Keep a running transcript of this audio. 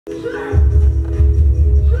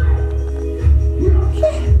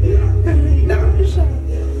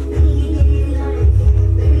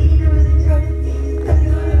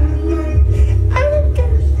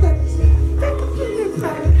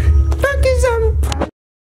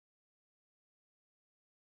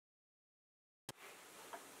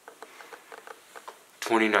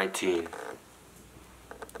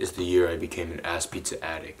is the year I became an ass pizza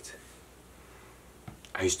addict.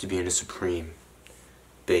 I used to be in a Supreme,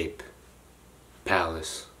 Bape,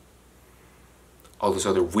 Palace, all this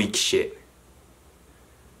other weak shit.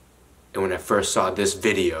 And when I first saw this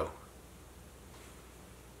video,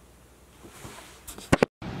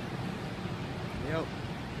 Yep.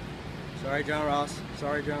 Sorry, John Ross.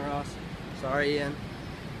 Sorry, John Ross. Sorry, Ian.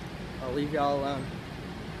 I'll leave y'all alone.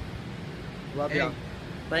 Love y'all.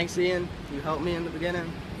 Thanks, Ian. You helped me in the beginning.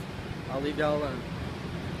 I'll leave y'all alone.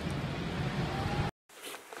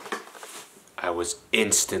 I was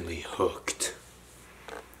instantly hooked.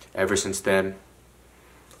 Ever since then,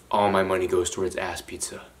 all my money goes towards Ass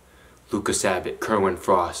Pizza, Lucas Abbott, Kerwin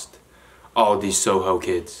Frost, all these Soho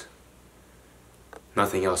kids.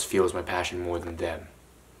 Nothing else fuels my passion more than them.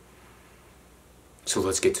 So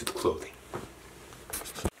let's get to the clothing.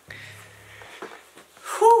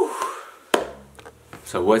 Whew.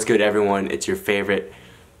 So what's good, everyone? It's your favorite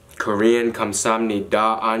Korean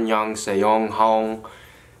kamsamnida annyeong seong hong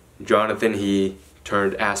Jonathan. He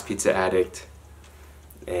turned Ass Pizza Addict,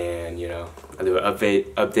 and you know, I'll do an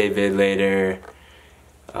update vid later.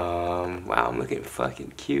 Wow, I'm looking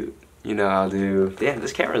fucking cute. You know, I'll do. Damn,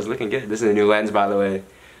 this camera's looking good. This is a new lens, by the way.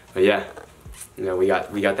 But yeah, you know, we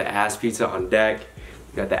got the Ass Pizza on deck.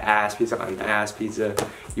 We got the Ass Pizza on the Ass Pizza.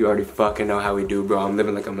 You already fucking know how we do, bro. I'm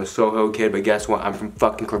living like I'm a Soho kid, but guess what? I'm from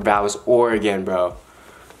fucking Corvallis, Oregon, bro.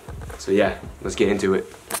 So yeah, let's get into it.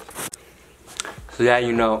 So yeah,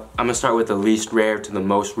 you know, I'm gonna start with the least rare to the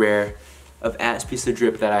most rare of Ass Pizza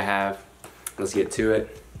drip that I have. Let's get to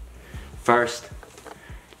it. First,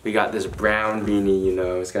 we got this brown beanie, you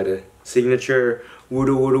know, it's got a signature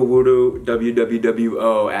woodoo woodoo woodoo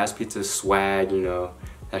WWWO Ass Pizza swag, you know.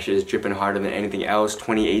 That shit is dripping harder than anything else.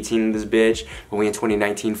 2018 in this bitch, but we in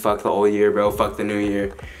 2019, fuck the old year, bro, fuck the new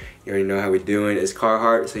year. You already know how we doing. It's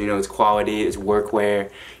Carhartt, so you know it's quality, it's workwear.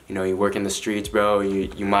 You know, you work in the streets, bro,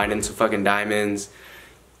 you mine into fucking diamonds,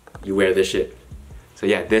 you wear this shit. So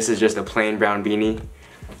yeah, this is just a plain brown beanie.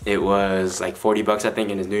 It was like 40 bucks, I think,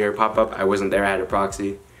 in his New Year pop-up. I wasn't there, I had a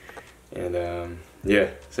proxy. And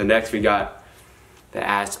yeah, so next we got the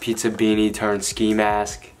Ass Pizza beanie turned ski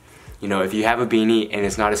mask. You know, if you have a beanie and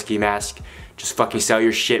it's not a ski mask, just fucking sell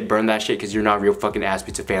your shit, burn that shit, because you're not a real fucking Ass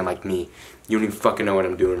Pizza fan like me. You don't even fucking know what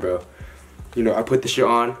I'm doing, bro. You know, I put this shit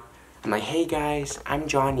on, I'm like, hey guys, I'm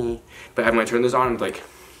Jonny. But when I turn this on, I'm like,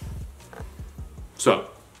 so,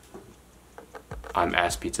 I'm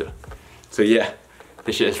Ass Pizza. So yeah,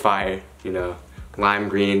 this shit is fire, you know. Lime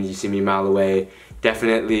green, you see me a mile away.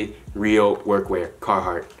 Definitely real workwear,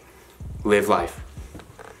 Carhartt. Live life.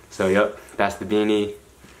 So yep, that's the beanie.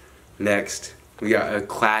 Next, we got a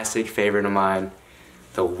classic favorite of mine,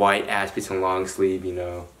 the white Ass Pizza long sleeve, you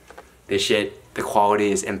know. This shit, the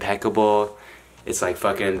quality is impeccable. It's like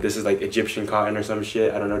fucking, this is like Egyptian cotton or some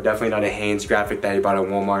shit. I don't know, definitely not a Hanes graphic that I bought at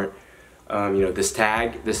Walmart. You know, this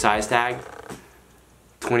tag, this size tag,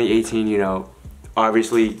 2018, you know,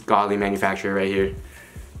 obviously godly manufacturer right here.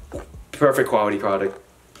 Perfect quality product.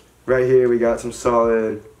 Right here we got some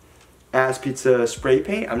solid Ass Pizza spray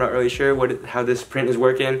paint. I'm not really sure how this print is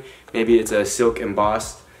working. Maybe it's a silk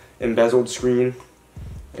embossed, embezzled screen.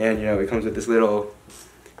 And you know, it comes with this little,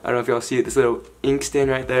 I don't know if y'all see it, this little ink stain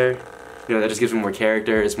right there. You know, that just gives it more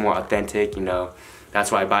character, it's more authentic, you know.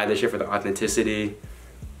 That's why I buy this shit, for the authenticity.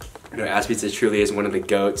 You know, Ass Pizza truly is one of the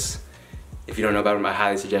GOATs. If you don't know about him, I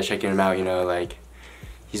highly suggest checking him out, you know, like,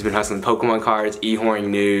 he's been hustling Pokemon cards,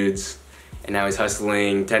 e-horning nudes, and now he's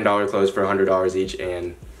hustling $10 clothes for $100 each,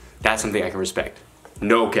 and that's something I can respect.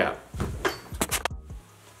 No cap.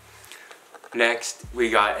 Next,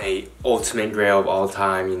 we got a ultimate grail of all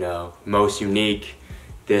time, you know, most unique.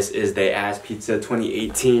 This is the Ass Pizza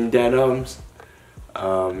 2018 denims.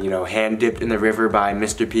 You know, hand dipped in the river by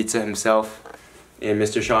Mr. Pizza himself. And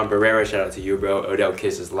Mr. Sean Barrera, shout out to you, bro. Odell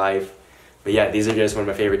Kiss's life. But yeah, these are just one of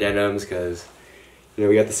my favorite denims because, you know,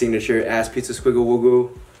 we got the signature Ass Pizza squiggle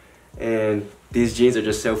wiggle. And these jeans are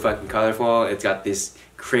just so fucking colorful. It's got this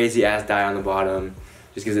crazy ass dye on the bottom.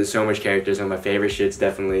 Just gives it so much character. Some of my favorite shits,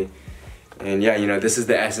 definitely. And yeah, you know, this is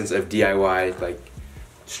the essence of DIY, like,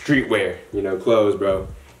 streetwear, you know, clothes, bro.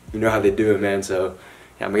 You know how they do it, man. So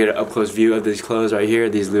yeah, I'm gonna get an up-close view of these clothes right here,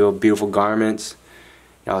 these little beautiful garments.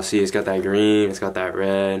 Y'all see it's got that green, it's got that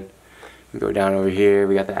red. We go down over here,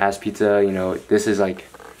 we got the Ass Pizza, you know, this is like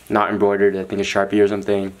not embroidered. I think it's Sharpie or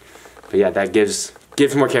something. But yeah, that gives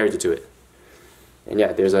more character to it. And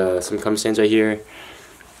yeah, there's some cum stains right here.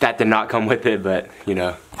 That did not come with it, but you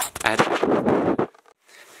know.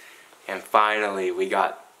 And finally, we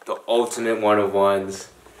got the ultimate one-of-ones.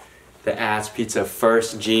 The Ass Pizza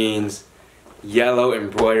First jeans. Yellow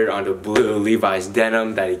embroidered onto blue Levi's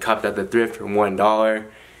denim that he copped at the thrift for $1.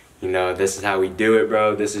 You know, this is how we do it,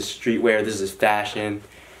 bro. This is streetwear, this is fashion.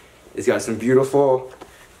 It's got some beautiful,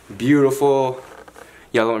 beautiful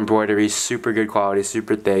yellow embroidery, super good quality,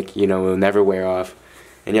 super thick, you know, will never wear off.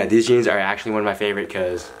 And yeah, these jeans are actually one of my favorite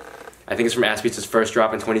because I think it's from Ass Pizza's first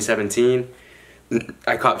drop in 2017.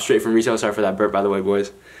 I copped straight from retail. Sorry for that burp, by the way,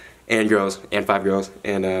 boys and girls, and 5 girls.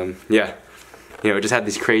 And yeah, you know, it just had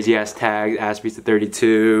these crazy ass tags, Ass Pizza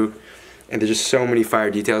 32, and there's just so many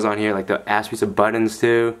fire details on here, like the Ass Pizza buttons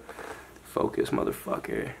too. Focus,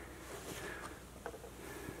 motherfucker.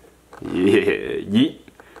 Yeah, yeet.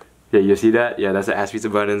 Yeah, you see that? Yeah, that's the Ass Pizza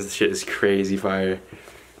buttons. This shit is crazy fire.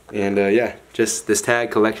 And yeah, just this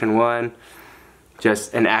tag, collection 1.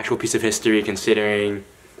 Just an actual piece of history considering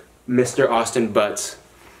Mr. Austin Butts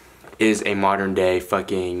is a modern day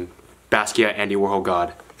fucking Basquiat Andy Warhol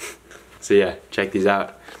god. So yeah, check these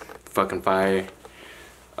out. Fucking fire.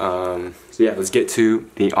 So yeah, let's get to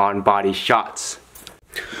the on-body shots.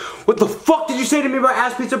 What the fuck did you say to me about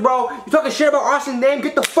Ass Pizza, bro? You talking shit about Austin's name?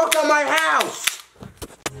 Get the fuck out of my house!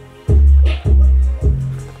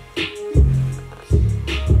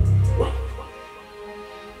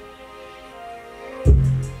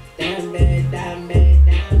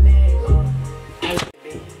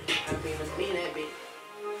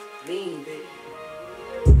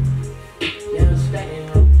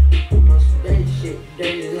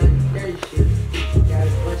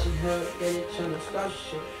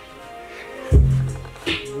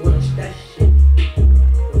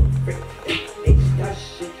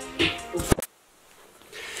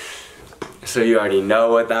 So you already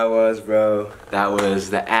know what that was, bro. That was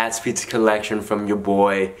the Ass Pizza collection from your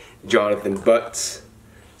boy, Jonathan Butts.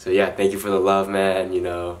 So yeah, thank you for the love, man. You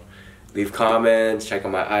know, leave comments, check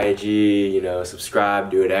out my IG, you know,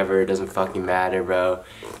 subscribe, do whatever. It doesn't fucking matter, bro.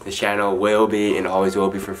 This channel will be and always will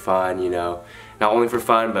be for fun, you know. Not only for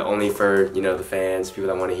fun, but only for, you know, the fans, people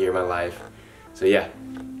that want to hear my life. So yeah,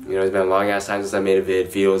 you know, it's been a long ass time since I made a vid.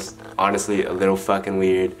 Feels honestly a little fucking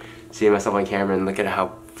weird seeing myself on camera and look at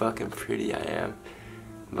how fucking pretty I am.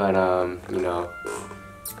 But you know,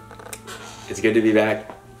 it's good to be back.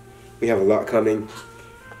 We have a lot coming.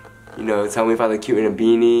 You know, tell me if I look cute in a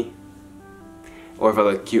beanie or if I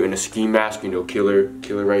look cute in a ski mask. You know, killer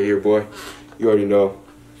right here, boy. You already know.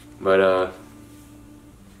 But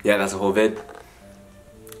yeah, that's the whole vid.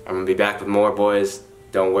 I'm gonna be back with more, boys.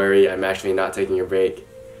 Don't worry, I'm actually not taking a break.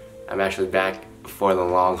 I'm actually back for the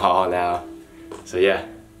long haul now. So yeah,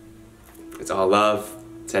 it's all love.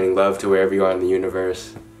 Sending love to wherever you are in the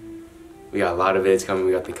universe. We got a lot of vids coming.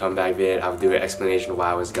 We got the comeback vid. I'll do an explanation of why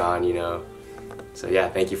I was gone, you know. So yeah,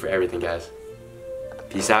 thank you for everything, guys.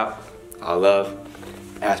 Peace out. All love.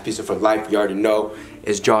 Ass Pizza for life. You already know.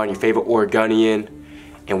 It's John, your favorite Oregonian.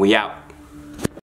 And we out.